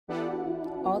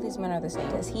all these men are the same.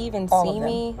 Does he even All see of them.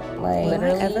 me? Like, Will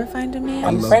I ever find a man?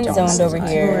 I'm love friend John zoned over Cena.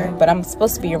 here, but I'm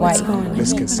supposed to be your wife.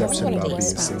 Misconception about being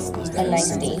single is A that nice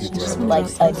single date, people are like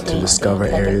alone. a To date, discover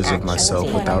like an areas of actual myself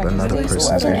date. without another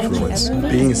person's influence.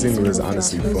 Being single is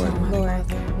honestly fun.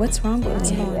 Lord, what's wrong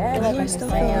with me? Yeah, Why like do I I'm still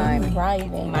saying, feel I'm lonely?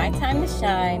 thriving. My time to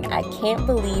shine. I can't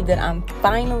believe that I'm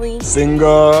finally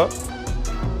Single.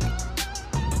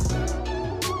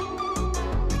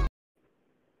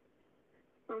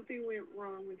 Something went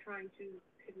wrong when trying to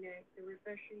connect.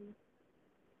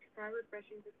 Try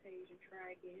refreshing the page and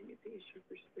try again if the issue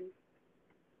persists.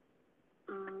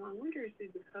 I wonder if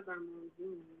it's because I'm on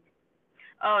Zoom.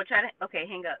 Oh, okay,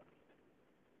 hang up.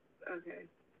 Okay.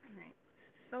 All right.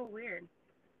 So weird.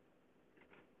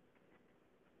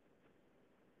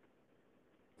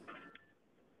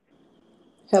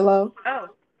 Hello? Oh,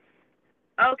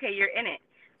 okay, you're in it.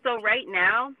 So right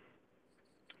now,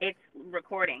 it's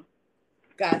recording.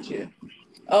 Gotcha.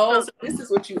 Oh, so this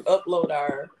is what you upload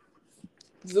our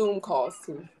Zoom calls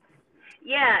to.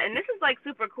 Yeah, and this is like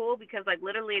super cool because like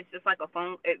literally it's just like a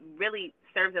phone. It really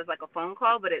serves as like a phone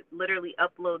call, but it literally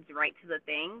uploads right to the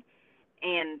thing.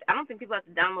 And I don't think people have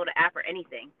to download an app or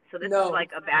anything. So this is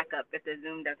like a backup if the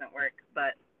Zoom doesn't work.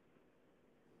 But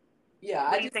yeah,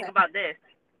 what do you think about this?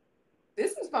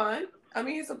 This is fine. I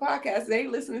mean, it's a podcast. They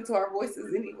ain't listening to our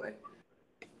voices anyway.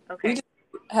 Okay. We just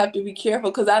have to be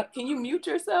careful because can you mute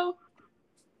yourself?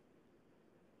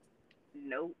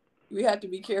 Nope. We have to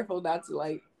be careful not to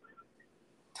like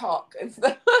talk and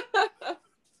stuff.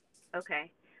 Okay.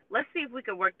 Let's see if we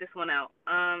can work this one out.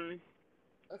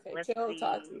 Okay, let's tell see.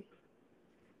 Tati.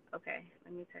 Okay,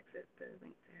 let me text it the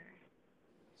link to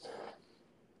her.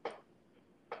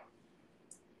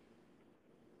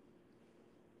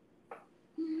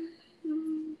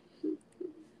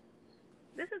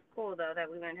 This is cool though that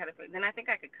we learned how to. Then I think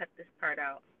I could cut this part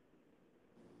out.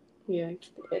 Yeah, I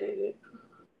can edit it.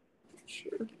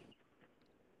 Sure.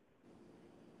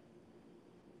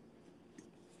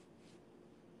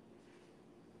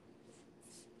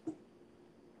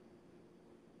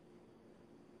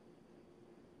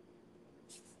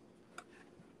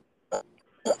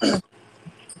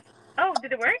 Oh,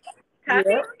 did it work? Tati?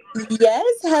 Yeah. Yes,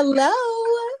 hello.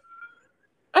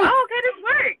 Oh, okay, this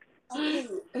works.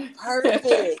 Okay,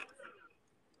 perfect.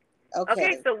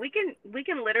 Okay, so we can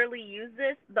literally use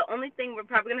this. The only thing we're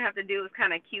probably gonna have to do is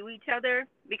kind of cue each other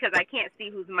because I can't see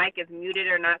whose mic is muted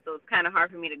or not, so it's kind of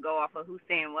hard for me to go off of who's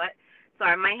saying what. So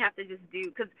I might have to just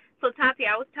do So Tati,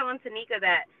 I was telling Tanika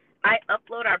that I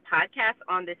upload our podcast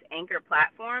on this Anchor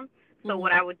platform. So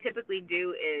what I would typically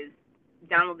do is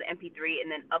download the MP3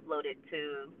 and then upload it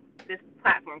to this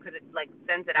platform because it like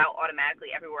sends it out automatically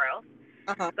everywhere else.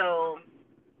 So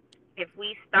if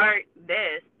we start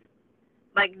this.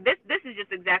 Like, this is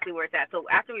just exactly where it's at. So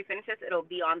after we finish this, it'll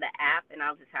be on the app, and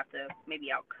I'll just have to, maybe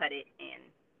I'll cut it and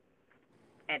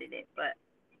edit it. But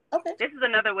this is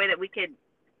another way that we could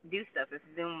do stuff if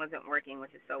Zoom wasn't working,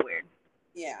 which is so weird.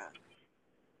 Yeah.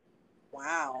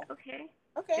 Wow. Okay.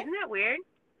 Okay. Isn't that weird?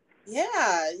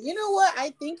 Yeah. You know what?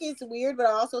 I think it's weird, but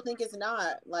I also think it's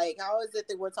not. Like, how is it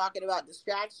that we're talking about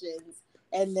distractions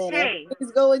and then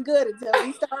everything's going good until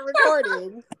we start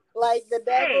recording? Like, the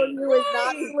devil, you is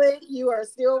not slick. You are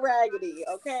still raggedy,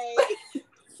 okay?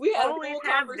 We had a full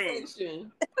conversation.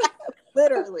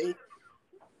 Literally.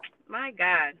 My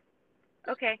God.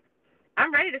 Okay.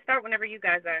 I'm ready to start whenever you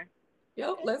guys are.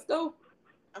 Yep, let's go.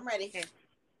 I'm ready. Okay.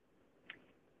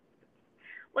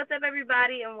 What's up,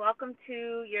 everybody, and welcome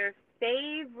to your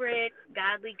favorite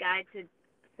Godly Guide to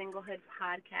Singlehood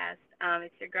podcast.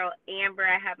 It's your girl, Amber.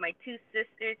 I have my two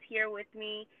sisters here with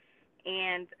me,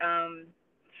 and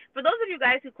for those of you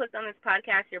guys who clicked on this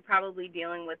podcast, you're probably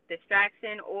dealing with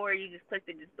distraction, or you just clicked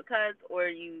it just because, or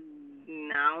I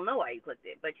don't know why you clicked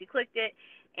it, but you clicked it,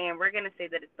 and we're going to say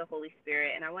that it's the Holy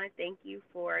Spirit, and I want to thank you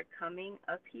for coming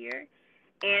up here.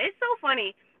 And it's so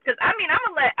funny, because, I mean, I'm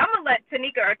gonna let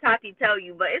Tanika or Tati tell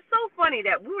you, but it's so funny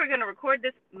that we were going to record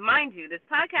this. Mind you, this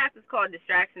podcast is called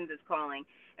Distractions is Calling,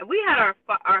 and we had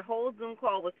our whole Zoom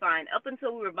call was fine up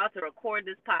until we were about to record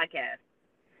this podcast.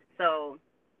 So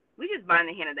we just bind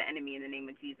the hand of the enemy in the name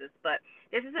of Jesus. But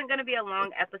this isn't going to be a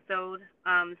long episode.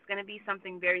 It's going to be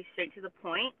something very straight to the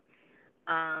point.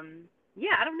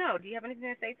 Yeah, I don't know. Do you have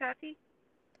anything to say, Tati?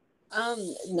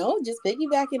 No, just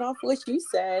piggybacking off what you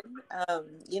said.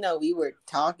 We were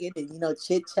talking and,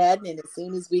 chit-chatting, and as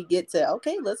soon as we get to,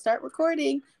 okay, let's start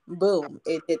recording, boom,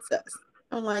 it hits us.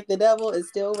 I'm like, the devil is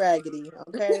still raggedy,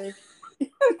 okay?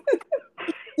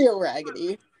 Still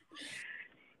raggedy.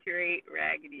 Straight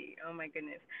raggedy. Oh my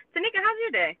goodness. Tanika, how's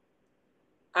your day?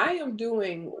 I am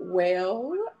doing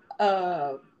well.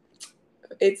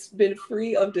 it's been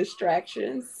free of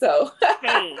distractions. So,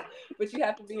 Hey. but you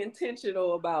have to be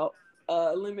intentional about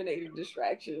eliminating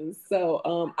distractions. So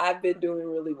I've been doing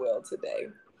really well today.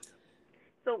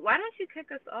 So why don't you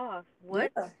kick us off?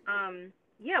 What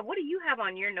Yeah. what do you have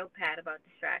on your notepad about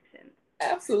distractions?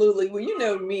 Absolutely. Well, you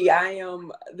know me, I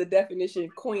am the definition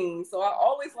queen. So I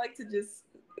always like to just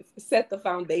set the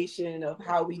foundation of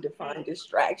how we define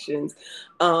distractions.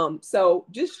 So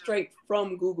just straight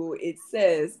from Google, it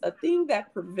says a thing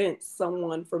that prevents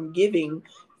someone from giving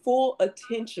full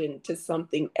attention to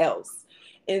something else.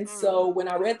 And so when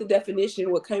I read the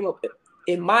definition, what came up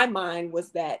in my mind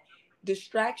was that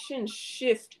distractions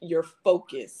shift your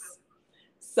focus.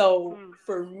 So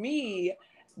for me,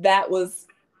 that was,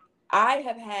 I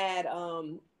have had,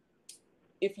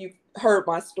 if you've heard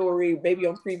my story, maybe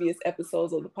on previous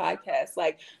episodes of the podcast,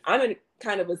 like I'm in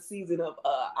kind of a season of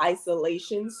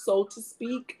isolation, so to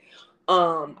speak.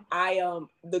 God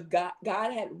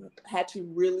had to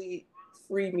really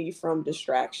free me from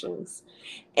distractions,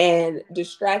 and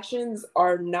distractions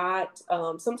are not.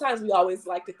 Sometimes we always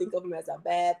like to think of them as a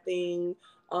bad thing.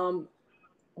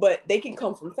 But they can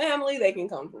come from family, they can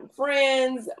come from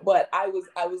friends. But I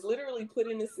was literally put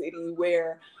in a city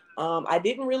where I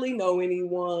didn't really know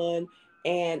anyone,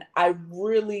 and I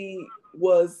really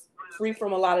was free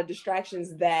from a lot of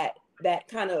distractions that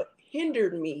kind of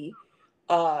hindered me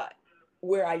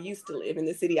where I used to live, in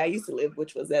the city I used to live,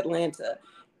 which was Atlanta.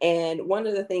 And one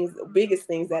of the biggest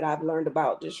things that I've learned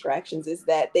about distractions is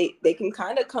that they can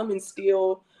kind of come and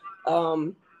steal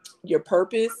your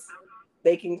purpose.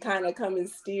 They can kind of come and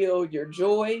steal your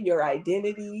joy, your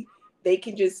identity. They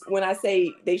can just, when I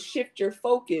say they shift your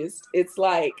focus, it's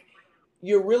like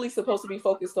you're really supposed to be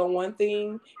focused on one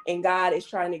thing, and God is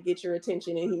trying to get your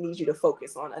attention, and he needs you to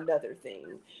focus on another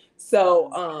thing.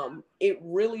 So it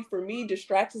really, for me,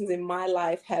 distractions in my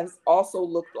life has also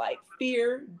looked like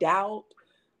fear, doubt,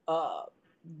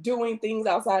 doing things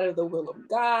outside of the will of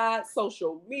God,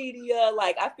 social media.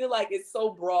 Like, I feel like it's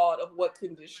so broad of what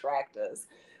can distract us.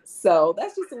 So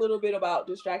that's just a little bit about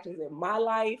distractions in my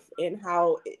life and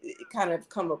how it kind of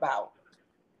come about.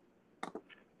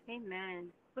 Amen.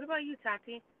 What about you,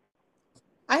 Tati?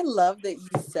 I love that you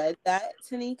said that,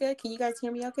 Tanika. Can you guys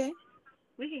hear me okay?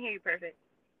 We can hear you perfect.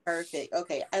 Perfect.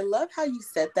 Okay. I love how you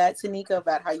said that, Tanika,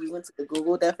 about how you went to the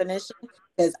Google definition,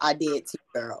 because I did too,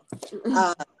 girl.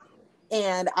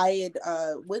 And I had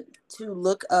went to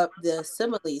look up the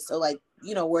similes. So, like,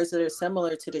 words that are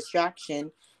similar to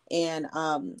distraction. And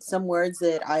some words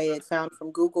that I had found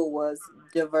from Google was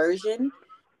diversion,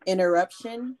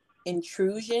 interruption,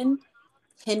 intrusion,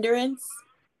 hindrance.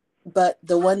 But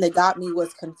the one that got me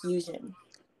was confusion.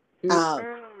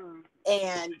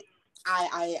 And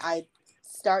I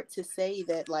start to say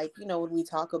that, like, when we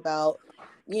talk about,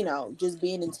 just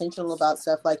being intentional about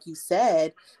stuff, like you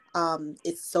said,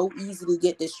 it's so easy to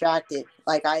get distracted.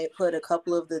 Like, I had put a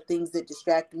couple of the things that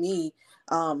distract me,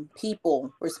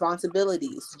 people,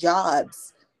 responsibilities,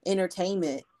 jobs,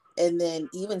 entertainment. And then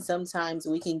even sometimes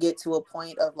we can get to a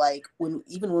point of, like, when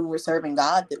we're serving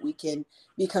God, that we can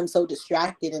become so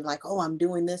distracted and like, oh, I'm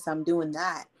doing this, I'm doing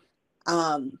that,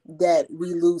 that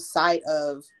we lose sight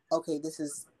of, okay, this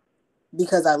is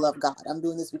because I love God. I'm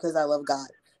doing this because I love God,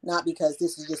 not because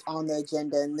this is just on the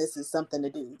agenda and this is something to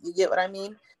do. You get what I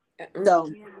mean? So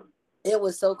it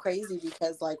was so crazy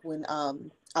because, like, when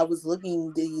I was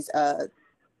looking these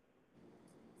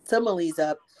similes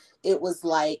up, it was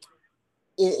like,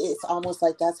 it's almost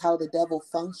like that's how the devil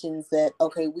functions, that,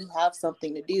 okay, we have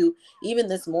something to do. Even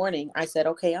this morning, I said,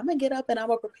 okay, I'm going to get up and I'm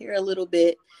going to prepare a little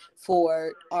bit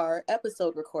for our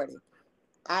episode recording.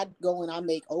 I go and I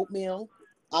make oatmeal.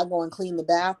 I go and clean the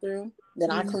bathroom. Then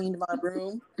I cleaned my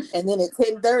room. And then at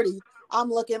 10:30,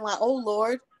 I'm looking like, oh,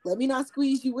 Lord, let me not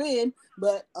squeeze you in.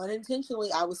 But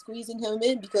unintentionally, I was squeezing him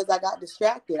in because I got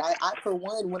distracted. I for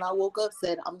one, when I woke up,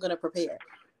 said, I'm going to prepare.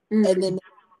 And then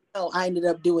I ended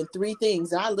up doing 3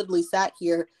 things. And I literally sat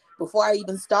here before I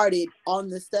even started on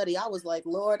the study. I was like,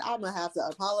 Lord, I'm going to have to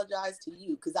apologize to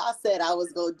you, because I said I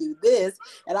was going to do this,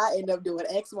 and I ended up doing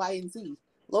X, Y, and Z.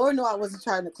 Lord, no, I wasn't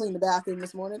trying to clean the bathroom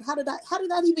this morning. How did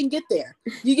that even get there?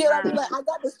 You get what I mean? Like, I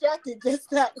got distracted just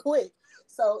that quick.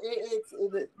 So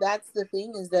that's the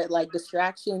thing, is that, like,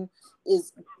 distraction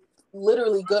is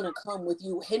literally going to come with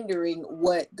you hindering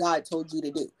what God told you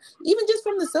to do. Even just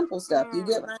from the simple stuff. You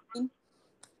get what I mean?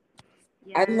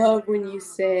 I love when you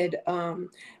said,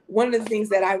 one of the things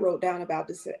that I wrote down about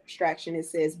distraction, it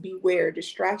says, beware,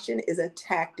 distraction is a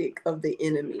tactic of the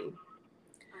enemy.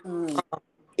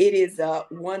 It is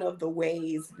one of the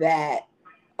ways that,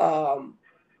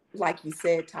 like you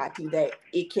said, Tati, that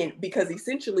it can, because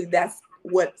essentially that's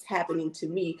what's happening to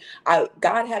me.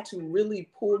 God had to really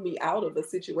pull me out of a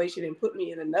situation and put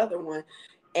me in another one,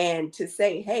 and to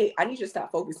say, hey, I need you to stop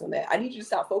focusing on that. I need you to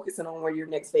stop focusing on where your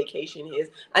next vacation is.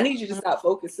 I need you to stop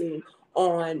focusing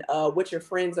on what your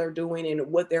friends are doing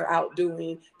and what they're out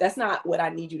doing. That's not what I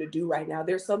need you to do right now.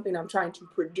 There's something I'm trying to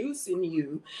produce in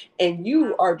you, and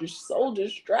you are just so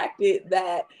distracted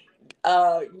that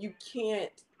you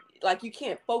can't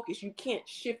focus. You can't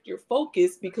shift your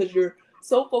focus because you're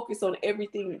so focused on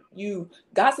everything.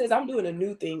 God says, I'm doing a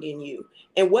new thing in you,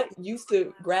 and what used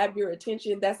to grab your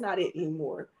attention, that's not it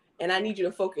anymore, and I need you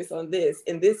to focus on this,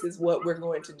 and this is what we're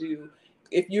going to do.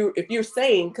 If you're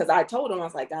saying, because I told him, I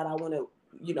was like, God, I want to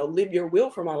live your will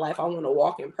for my life. I want to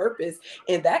walk in purpose,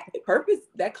 and that purpose,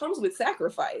 that comes with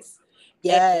sacrifice.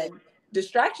 Yes. And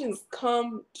distractions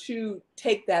come to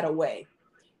take that away.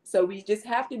 So we just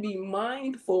have to be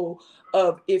mindful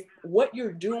of, if what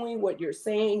you're doing, what you're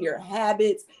saying, your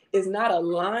habits is not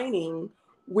aligning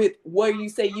with where you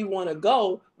say you want to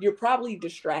go, you're probably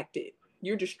distracted.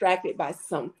 You're distracted by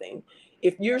something.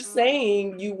 If you're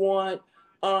saying you want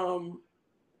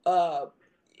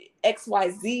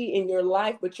XYZ in your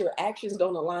life, but your actions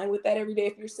don't align with that every day.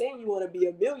 If you're saying you want to be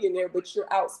a millionaire, but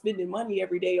you're out spending money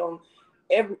every day on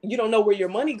you don't know where your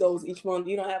money goes each month,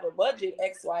 you don't have a budget,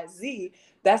 XYZ,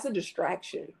 that's a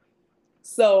distraction.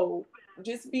 So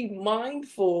just be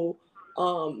mindful.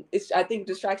 I think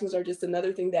distractions are just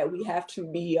another thing that we have to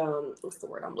be, what's the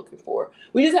word I'm looking for?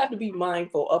 We just have to be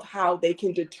mindful of how they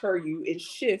can deter you and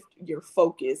shift your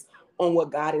focus on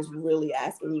what God is really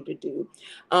asking you to do.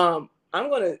 I'm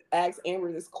going to ask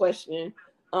Amber this question,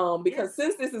 because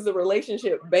since this is a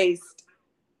relationship-based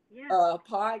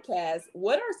podcast,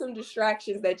 what are some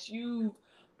distractions that you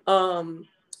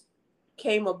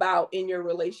came about in your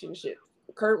relationship,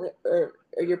 current or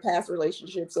your past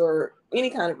relationships, or any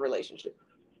kind of relationship?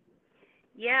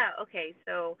 Yeah, okay.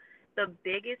 So the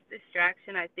biggest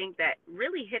distraction I think that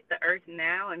really hit the earth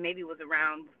now, and maybe was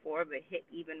around before, but hit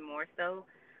even more so,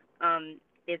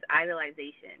 is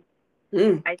idolization.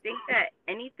 I think that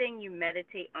anything you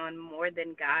meditate on more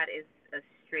than God is a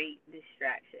straight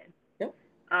distraction. Yep.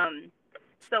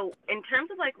 So in terms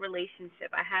of like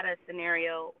relationship, I had a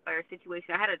scenario or a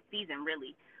situation, I had a season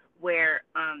really where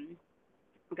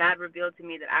God revealed to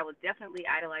me that I was definitely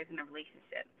idolizing a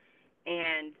relationship.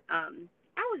 And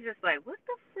I was just like, what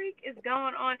the freak is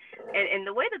going on? And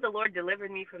the way that the Lord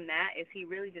delivered me from that is he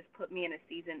really just put me in a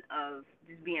season of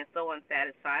just being so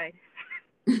unsatisfied.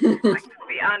 Like, to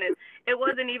be honest, it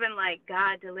wasn't even like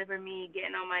God deliver me,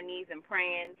 getting on my knees and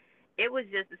praying. It was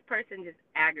just this person just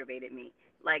aggravated me,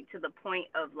 like to the point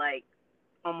of like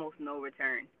almost no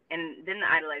return. And then the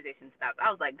idolization stopped. I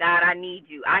was like, God, I need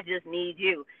you. I just need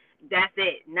you. That's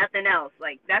it. Nothing else.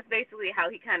 Like, that's basically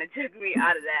how he kind of took me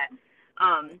out of that.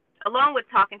 Along with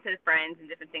talking to friends and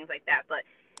different things like that. But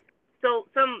so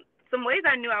some ways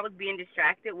I knew I was being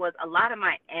distracted was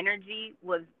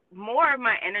more of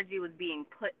my energy was being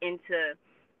put into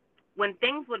when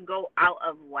things would go out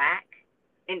of whack.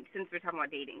 And since we're talking about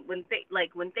dating, when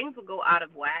things would go out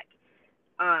of whack,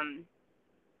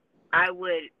 I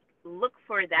would look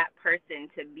for that person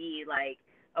to be like,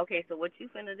 okay, so what you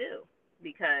finna do?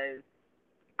 Because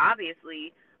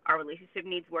obviously our relationship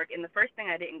needs work. And the first thing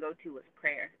I didn't go to was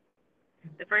prayer.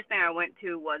 The first thing I went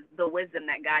to was the wisdom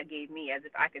that God gave me, as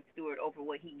if I could steward over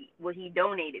what he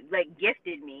donated, like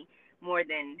gifted me more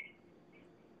than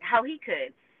how he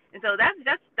could. And so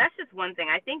that's just one thing.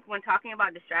 I think when talking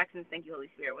about distractions, thank you,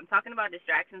 Holy Spirit. When talking about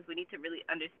distractions, we need to really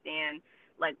understand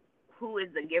like who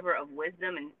is the giver of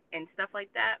wisdom and stuff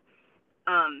like that,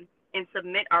 and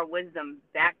submit our wisdom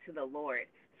back to the Lord,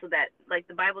 so that like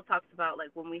the Bible talks about,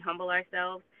 like when we humble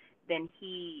ourselves, then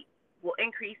he will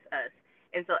increase us.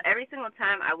 And so every single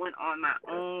time I went on my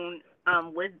own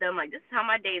wisdom, like this is how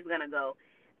my day is gonna go,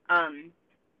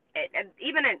 and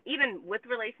even with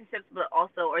relationships, but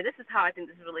also, or this is how I think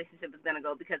this relationship is gonna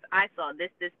go because I saw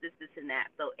this, and that.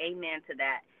 So amen to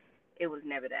that. It was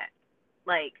never that.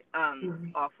 Like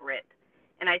off rip.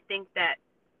 And I think that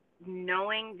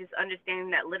just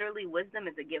understanding that literally wisdom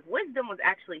is a gift. Wisdom was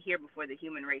actually here before the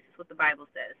human race. It's what the Bible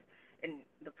says in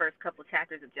the first couple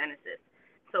chapters of Genesis.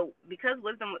 So because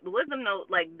the wisdom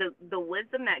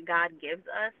that God gives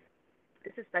us,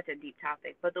 this is such a deep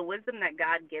topic, but the wisdom that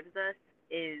God gives us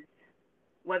is,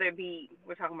 whether it be,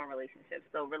 we're talking about relationships.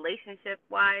 So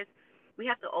relationship-wise, we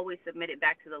have to always submit it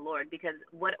back to the Lord, because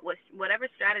whatever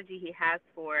strategy he has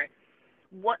for,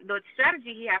 the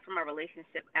strategy he had for my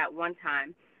relationship at one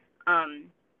time,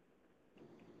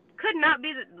 could not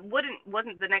be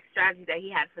wasn't the next strategy that he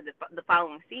had for the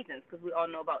following seasons, because we all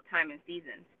know about time and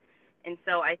seasons. And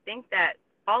so I think that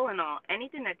all in all,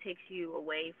 anything that takes you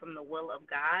away from the will of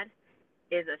God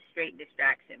is a straight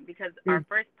distraction, because our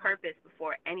first purpose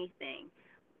before anything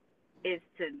is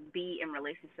to be in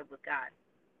relationship with God.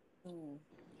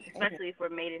 Especially if we're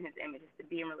made in his image, is to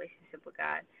be in relationship with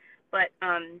God. But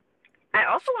I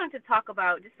also wanted to talk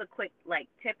about just a quick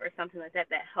tip or something like that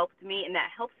helped me, and that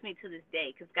helps me to this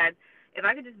day. Because guys, if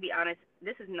I could just be honest,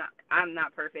 I'm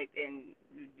not perfect, and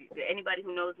anybody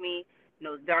who knows me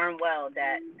knows darn well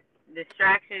that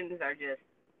distractions are just,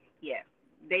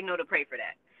 they know to pray for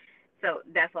that. So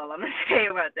that's all I'm going to say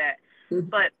about that.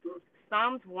 But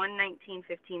Psalms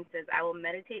 119:15 says, I will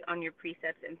meditate on your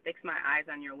precepts and fix my eyes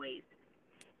on your ways.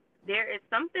 There's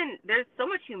so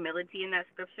much humility in that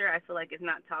scripture, I feel like it's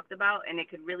not talked about, and it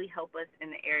could really help us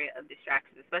in the area of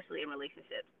distractions, especially in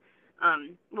relationships.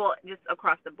 Just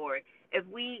across the board. And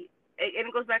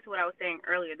it goes back to what I was saying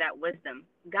earlier, that wisdom.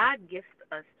 God gifts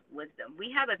us wisdom.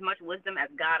 We have as much wisdom as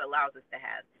God allows us to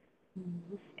have.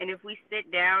 And if we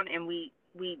sit down and we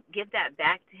give that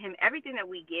back to him, everything that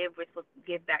we give, we're supposed to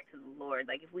give back to the Lord.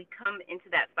 Like if we come into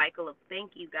that cycle of,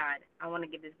 thank you, God, I want to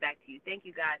give this back to you. Thank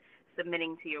you, God,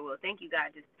 submitting to your will. Thank you,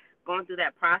 God, just going through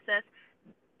that process.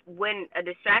 When a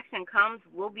distraction comes,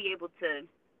 we'll be able to,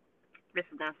 this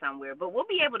is going to sound weird, but we'll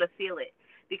be able to feel it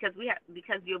because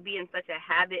you'll be in such a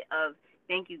habit of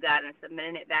thank you, God, and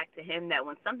submitting it back to him, that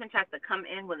when something tries to come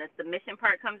in, when the submission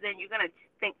part comes in, you're going to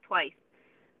think twice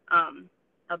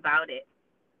about it.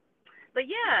 But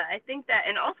yeah, I think that,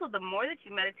 and also the more that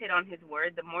you meditate on his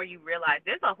word, the more you realize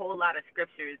there's a whole lot of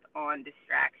scriptures on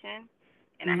distraction.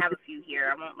 And I have a few here.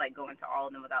 I won't go into all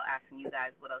of them without asking you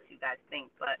guys what else you guys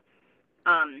think. But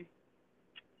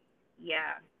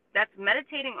that's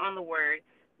meditating on the word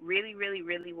really, really,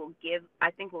 really will give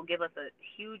us a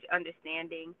huge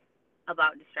understanding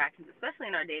about distractions, especially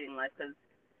in our dating life. Because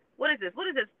what is this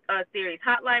series,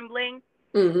 Hotline Bling?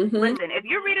 Listen, if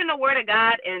you're reading the word of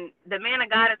God and the man of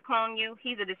God is calling you,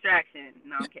 he's a distraction.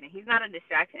 No, I'm kidding. He's not a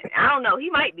distraction. I don't know.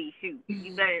 He might be. Shoot.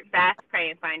 You better fast,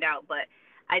 pray, and find out. But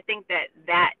I think that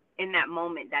in that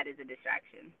moment, that is a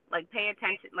distraction. Pay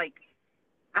attention.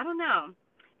 I don't know.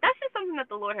 That's just something that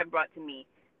the Lord had brought to me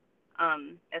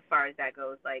as far as that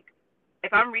goes.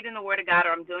 If I'm reading the word of God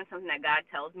or I'm doing something that God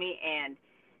tells me and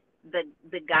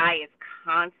the guy is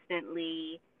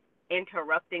constantly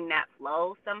interrupting that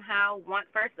flow somehow,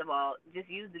 first of all, just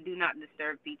use the do not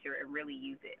disturb feature and really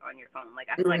use it on your phone.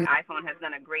 I feel like iPhone has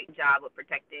done a great job of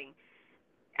protecting,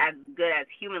 as good as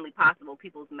humanly possible,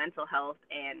 people's mental health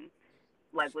and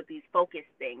with these focus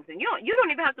things. And you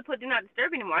don't even have to put do not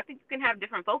disturb anymore. I think you can have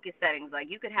different focus settings.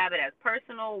 You could have it as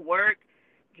personal, work,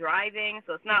 driving.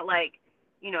 So it's not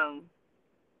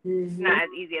it's not as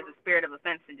easy as a spirit of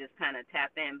offense to just kind of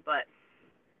tap in. But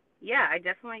yeah, I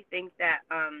definitely think that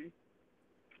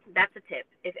that's a tip.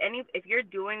 If you're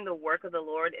doing the work of the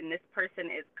Lord and this person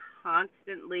is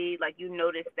constantly you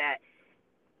notice that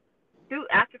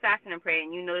after fasting and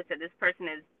praying, you notice that this person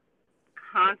is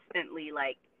constantly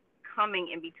coming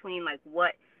in between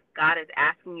what God is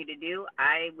asking you to do,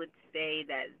 I would say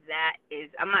that is,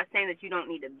 I'm not saying that you don't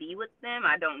need to be with them.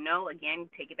 I don't know. Again,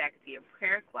 take it back to your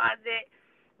prayer closet.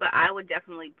 But I would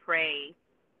definitely pray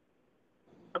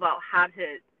about how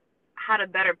to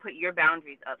better put your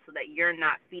boundaries up so that you're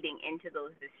not feeding into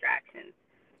those distractions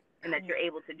and that you're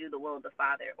able to do the will of the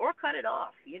Father or cut it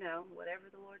off, whatever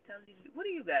the Lord tells you to do. What do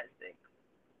you guys think?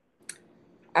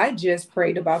 I just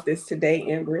prayed about this today,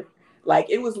 Amber.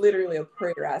 It was literally a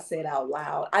prayer I said out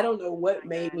loud. I don't know what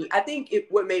made me,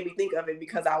 what made me think of it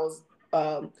because I was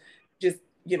just,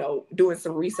 doing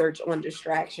some research on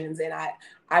distractions. And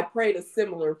I prayed a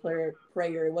similar prayer.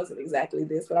 It wasn't exactly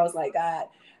this, but I was like, God,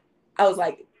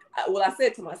 I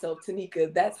said to myself,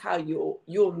 Tanika, that's how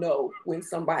you'll know when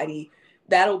somebody,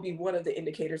 that'll be one of the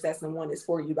indicators that someone is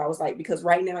for you. But I was like, because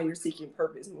right now you're seeking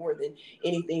purpose more than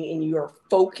anything and you're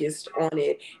focused on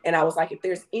it. And I was like, if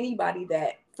there's anybody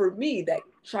that, for me, that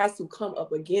tries to come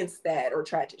up against that or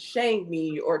try to shame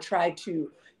me or try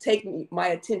to take my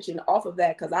attention off of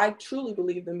that, because I truly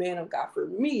believe the man of God for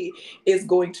me is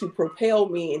going to propel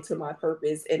me into my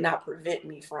purpose and not prevent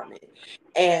me from it.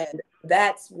 And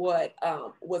that's what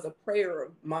was a prayer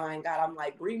of mine. God, I'm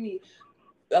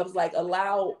like,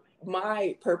 allow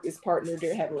my purpose partner,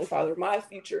 dear Heavenly Father, my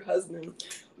future husband,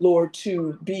 Lord,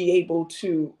 to be able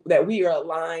to, that we are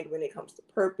aligned when it comes to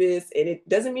purpose. And it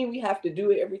doesn't mean we have to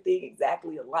do everything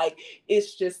exactly alike.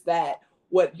 It's just that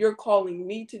what you're calling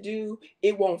me to do,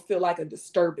 it won't feel like a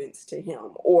disturbance to him,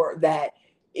 or that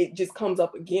it just comes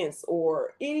up against,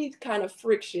 or any kind of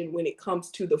friction when it comes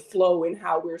to the flow and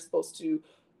how we're supposed to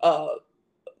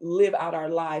live out our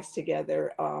lives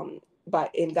together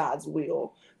in God's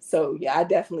will. So yeah, I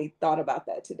definitely thought about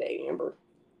that today, Amber.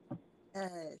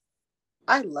 Yes.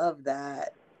 I love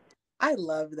that. I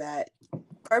love that.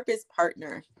 Purpose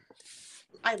partner.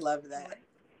 I love that.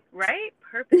 Right?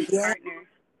 Purpose Yeah. partner.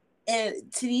 And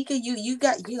Tanika, you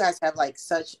guys have like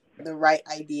such the right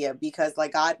idea, because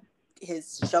like God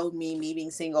has shown me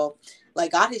being single,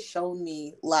 like God has shown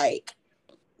me like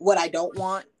what I don't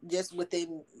want just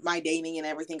within my dating and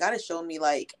everything. God has shown me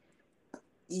like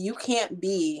you can't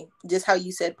be just how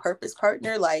you said purpose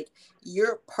partner, like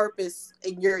your purpose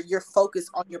and your focus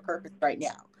on your purpose right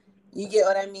now. You get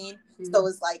what I mean? Mm-hmm. So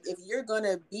it's like if you're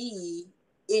gonna be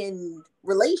in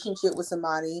relationship with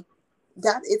somebody,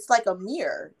 that it's like a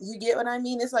mirror. You get what I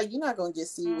mean? It's like you're not gonna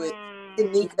just see with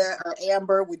Tanika or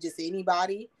Amber with just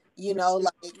anybody. You know,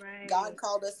 like Right. God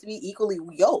called us to be equally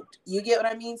yoked. You get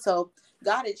what I mean? So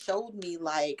God had showed me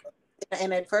like,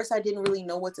 and at first I didn't really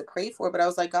know what to pray for, but I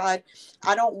was like, God,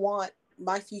 I don't want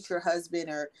my future husband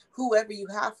or whoever you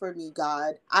have for me,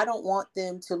 God, I don't want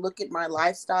them to look at my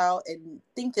lifestyle and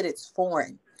think that it's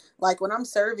foreign. Like when I'm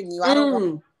serving you, I don't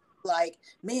want like,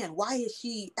 man, why is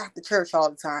she at the church all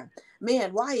the time?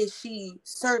 Man, why is she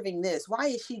serving this? Why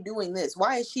is she doing this?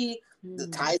 Why is she the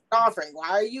tithe offering? Why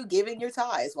are you giving your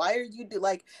tithes? Why are you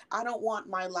like, I don't want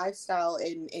my lifestyle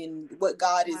and what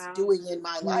God is doing in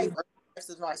my life or the lives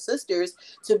of my sisters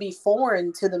to be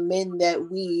foreign to the men that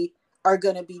we are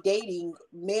going to be dating,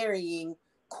 marrying,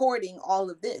 courting, all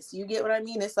of this. You get what I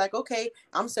mean? It's like, okay,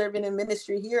 I'm serving in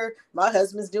ministry here, my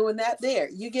husband's doing that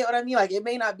there. You get what I mean? Like it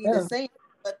may not be the same,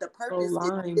 but the purpose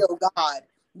is still God.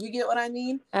 You get what I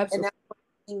mean? Absolutely. And that's one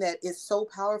thing that is so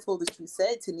powerful that you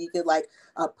said, Tanika, like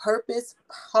a purpose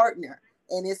partner.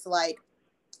 And it's like,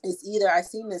 it's either, I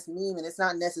seen this meme and it's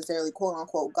not necessarily quote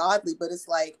unquote godly, but it's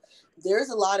like there's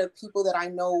a lot of people that I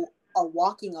know are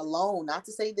walking alone. Not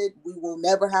to say that we will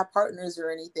never have partners or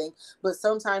anything, but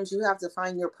sometimes you have to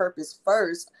find your purpose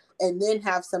first and then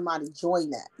have somebody join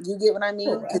that. You get what I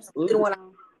mean? Because when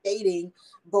I'm dating,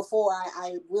 before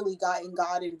I really got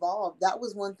involved, that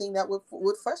was one thing that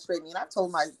would frustrate me. And I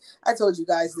told you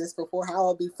guys this before, how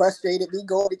I'll be frustrated, me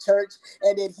going to church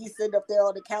and then he's sitting up there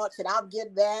on the couch and I'm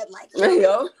getting mad like,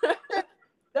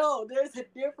 no, there's a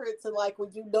difference in like when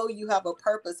you know you have a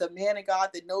purpose, a man of God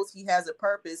that knows he has a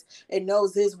purpose and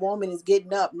knows this woman is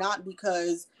getting up not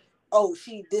because, oh,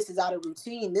 this is out of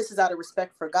routine, this is out of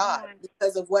respect for God,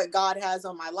 because of what God has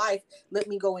on my life. Let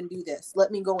me go and do this.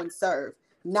 Let me go and serve.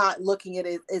 Not looking at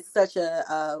it as such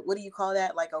a what do you call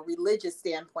that? Like a religious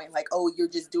standpoint, like, oh, you're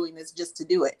just doing this just to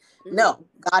do it. No,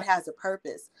 God has a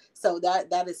purpose. So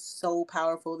that is so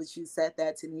powerful that you said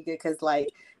that, Tanika, because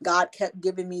like God kept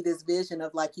giving me this vision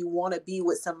of like, you want to be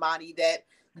with somebody that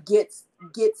gets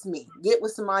me, get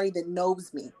with somebody that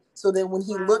knows me. So then when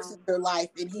he looks at your life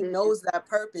and he knows that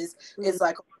purpose, it's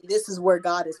like, this is where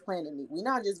God is planning me. We're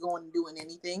not just going and doing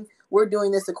anything. We're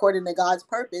doing this according to God's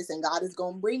purpose, and God is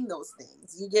going to bring those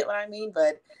things. You get what I mean?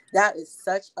 But that is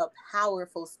such a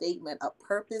powerful statement, a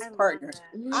purpose partner.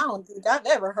 I don't think I've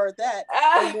ever heard that.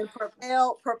 And then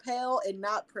propel and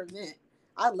not prevent.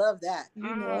 I love that.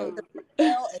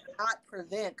 Propel and not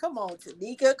prevent. Come on,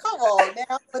 Tanika. Come on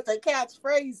now with the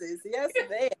catchphrases. Yes,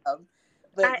 ma'am.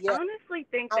 But I honestly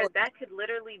think that could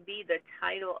literally be the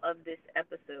title of this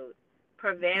episode.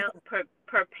 Propel,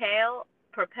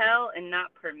 and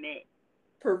not permit.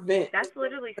 Prevent. That's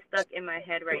literally stuck in my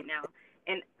head right now.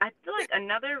 And I feel like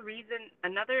another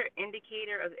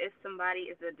indicator of if somebody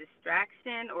is a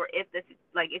distraction or if this,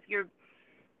 like if you're,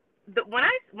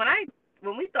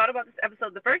 when we thought about this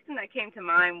episode, the first thing that came to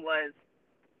mind was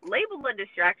label a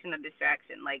distraction a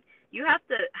distraction. Like you have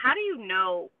to, how do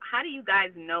you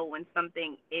guys know when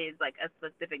something is like a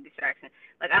specific distraction?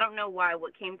 Like I don't know why,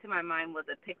 what came to my mind was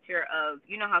a picture of,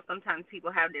 you know how sometimes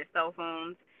people have their cell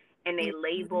phones and they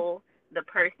label the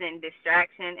person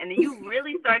distraction, and then you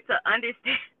really start to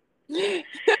understand you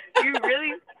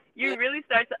really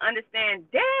start to understand,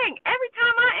 dang, every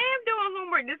time I am doing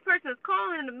homework, this person is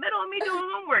calling in the middle of me doing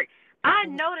homework. I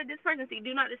know that this person, see,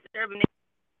 do not disturb me.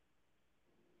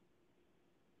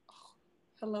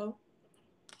 Hello?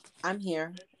 I'm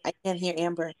here. I can't hear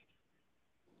Amber.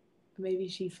 Maybe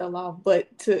she fell off.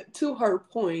 But to her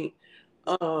point,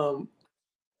 can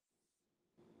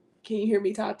you hear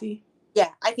me, Tati? Yeah,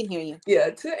 I can hear you. Yeah,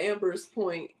 to Amber's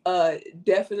point,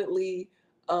 definitely,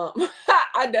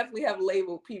 I definitely have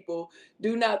labeled people,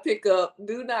 do not pick up,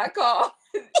 do not call.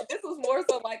 This was more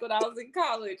so like when I was in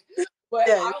college. But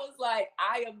Yeah. I was like,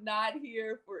 I am not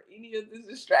here for any of the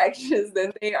distractions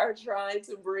that they are trying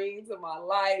to bring to my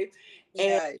life. And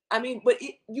Yeah. I mean, but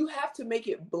you have to make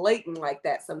it blatant like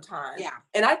that sometimes. Yeah.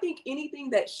 And I think anything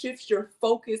that shifts your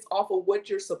focus off of what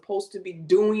you're supposed to be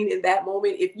doing in that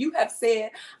moment, if you have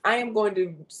said, I am going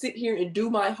to sit here and do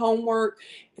my homework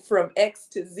from X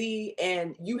to Z,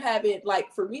 and you haven't,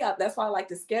 like, for me, that's why I like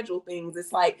to schedule things.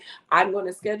 It's like, I'm going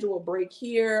to schedule a break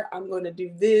here. I'm going to do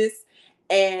this.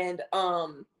 And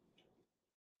I'm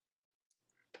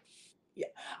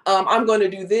going to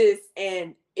do this.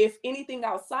 And if anything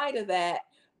outside of that,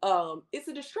 it's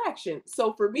a distraction.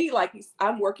 So for me, like,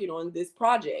 I'm working on this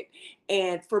project,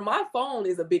 and for my phone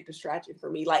is a big distraction for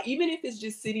me. Like, even if it's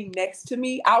just sitting next to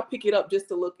me, I'll pick it up just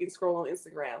to look and scroll on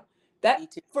Instagram. That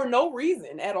for no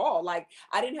reason at all. Like,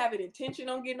 I didn't have an intention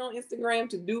on getting on Instagram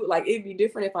to do it. Like, it'd be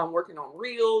different if I'm working on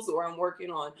reels or I'm working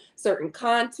on certain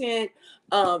content.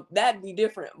 That'd be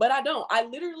different. But I don't. I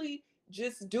literally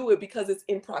just do it because it's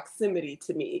in proximity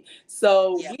to me.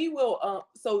 So we will,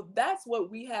 so that's what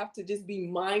we have to just be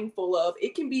mindful of.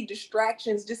 It can be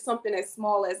distractions, just something as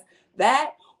small as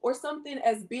that, or something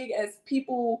as big as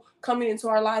people coming into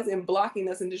our lives and blocking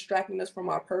us and distracting us from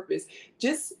our purpose.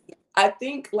 Just, I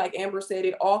think, like Amber said,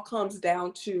 it all comes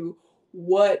down to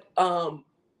what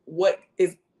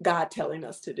is God telling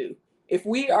us to do. If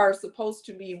we are supposed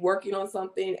to be working on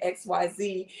something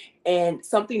XYZ and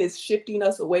something is shifting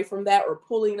us away from that or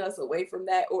pulling us away from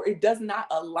that, or it does not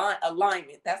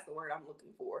alignment, that's the word I'm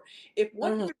looking for. If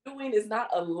what you're doing is not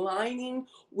aligning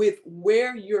with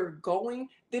where you're going,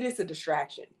 then it's a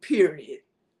distraction, period.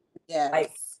 Yeah.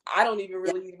 Like, I don't even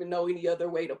really even know any other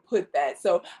way to put that.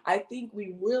 So I think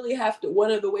we really have to,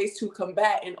 one of the ways to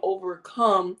combat and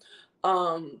overcome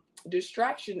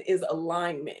distraction is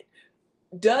alignment.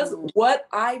 Does what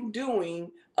I'm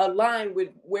doing align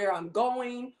with where I'm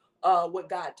going, what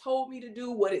God told me to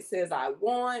do, what it says I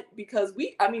want? Because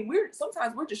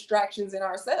sometimes we're distractions in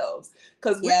ourselves,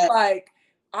 because we're like,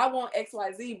 I want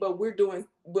XYZ, but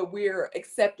we're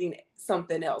accepting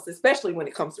something else, especially when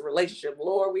it comes to relationship.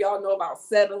 Lord, we all know about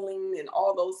settling and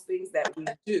all those things that we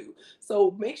do.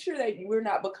 So make sure that we're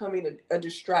not becoming a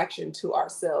distraction to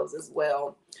ourselves as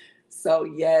well. So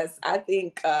yes, I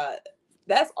think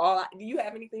that's all. Do you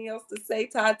have anything else to say,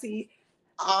 Tati?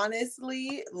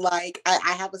 Honestly, like,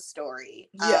 I have a story.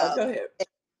 Yeah, go ahead.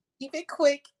 Keep it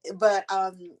quick, but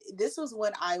this was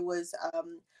when I was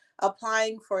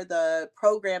applying for the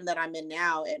program that I'm in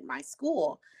now at my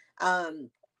school. And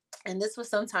this was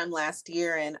sometime last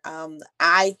year, and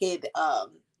I had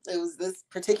it was this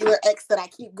particular ex that I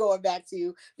keep going back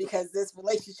to because this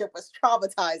relationship was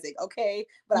traumatizing, okay?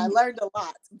 But I learned a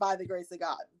lot by the grace of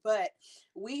God. But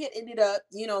we had ended up,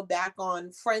 back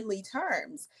on friendly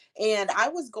terms. And I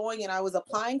was going and I was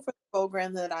applying for the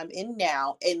program that I'm in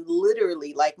now. And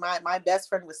literally, like, my best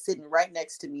friend was sitting right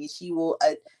next to me. She will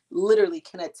literally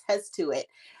can attest to it.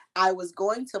 I was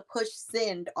going to push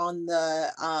send on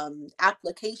the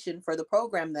application for the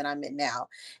program that I'm in now.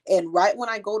 And right when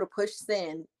I go to push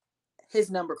send, his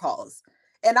number calls.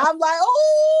 And I'm like,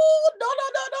 oh, no.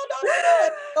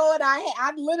 And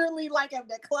I literally, like, I'm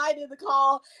declining the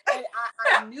call. And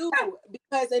I knew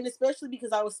and especially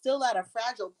because I was still at a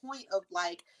fragile point of,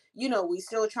 like, we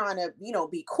still trying to,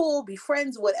 be cool, be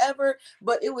friends, whatever.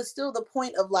 But it was still the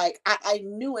point of, like, I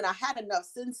knew, and I had enough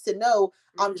sense to know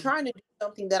I'm trying to do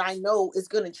something that I know is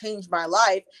going to change my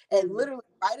life. And literally,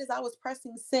 right as I was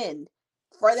pressing send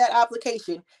for that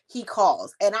application, he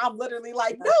calls, and I'm literally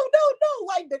like, no,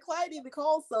 like, declining the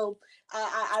call. So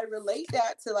I relate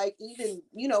that to, like, even,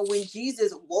 when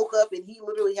Jesus woke up and he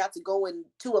literally had to go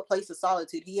into a place of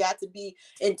solitude. He had to be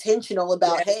intentional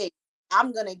about, hey,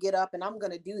 I'm going to get up and I'm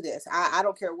going to do this. I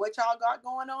don't care what y'all got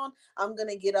going on. I'm going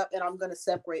to get up and I'm going to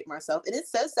separate myself. And it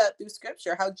says that through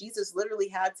scripture, how Jesus literally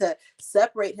had to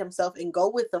separate himself and go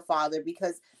with the Father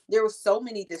because there were so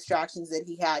many distractions that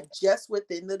he had just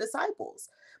within the disciples.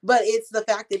 But it's the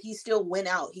fact that he still went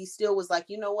out. He still was like,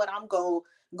 you know what, I'm going to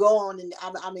go on and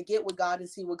I'm going to get with God and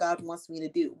see what God wants me to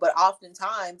do. But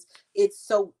oftentimes it's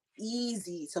so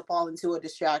easy to fall into a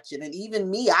distraction. And even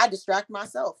me, I distract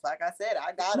myself. Like I said,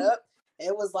 I got up.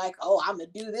 It was like, oh, I'm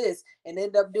going to do this, and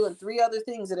end up doing 3 other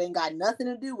things that ain't got nothing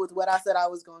to do with what I said I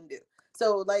was going to do.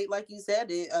 So like you said,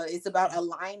 it's about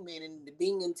alignment and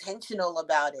being intentional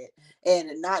about it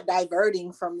and not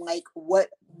diverting from, like, what,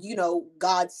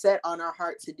 God set on our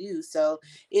heart to do. So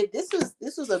this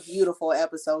was a beautiful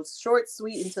episode, short,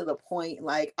 sweet, and to the point.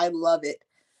 Like, I love it.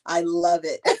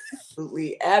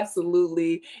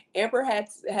 Absolutely. Amber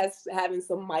has having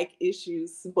some mic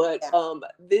issues, but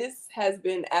this has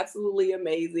been absolutely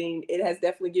amazing. It has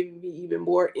definitely given me even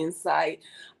more insight.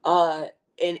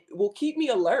 and will keep me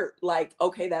alert. Like,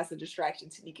 okay, that's a distraction,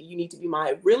 Tanika. You need to be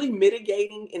mindful. Really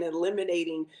mitigating and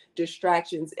eliminating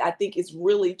distractions, I think, is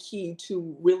really key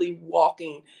to really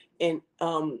walking and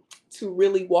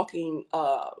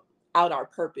out our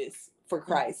purpose for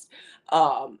Christ.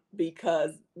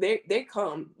 Because they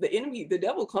come, the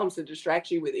devil comes to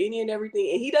distract you with any and everything,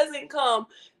 and he doesn't come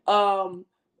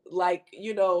like,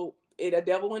 a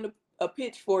devil in a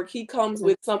pitchfork. He comes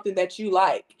with something that you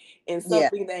like, and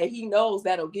something that he knows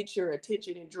that'll get your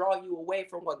attention and draw you away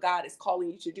from what God is calling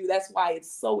you to do. That's why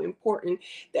it's so important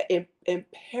that in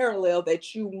parallel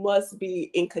that you must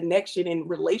be in connection and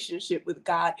relationship with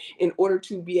God in order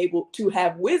to be able to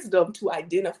have wisdom to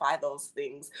identify those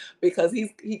things, because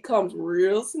he comes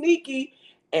real sneaky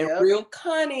and real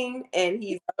cunning, and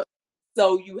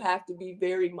so you have to be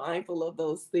very mindful of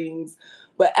those things.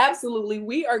 But absolutely,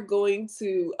 we are going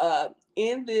to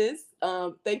end this.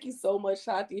 Thank you so much,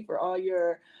 Shati, for all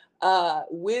your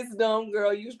wisdom.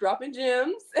 Girl, you was dropping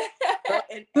gems.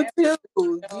 And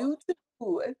you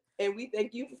too. And we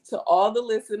thank you to all the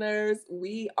listeners.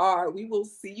 We will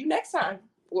see you next time,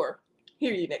 or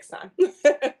hear you next time.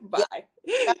 Bye.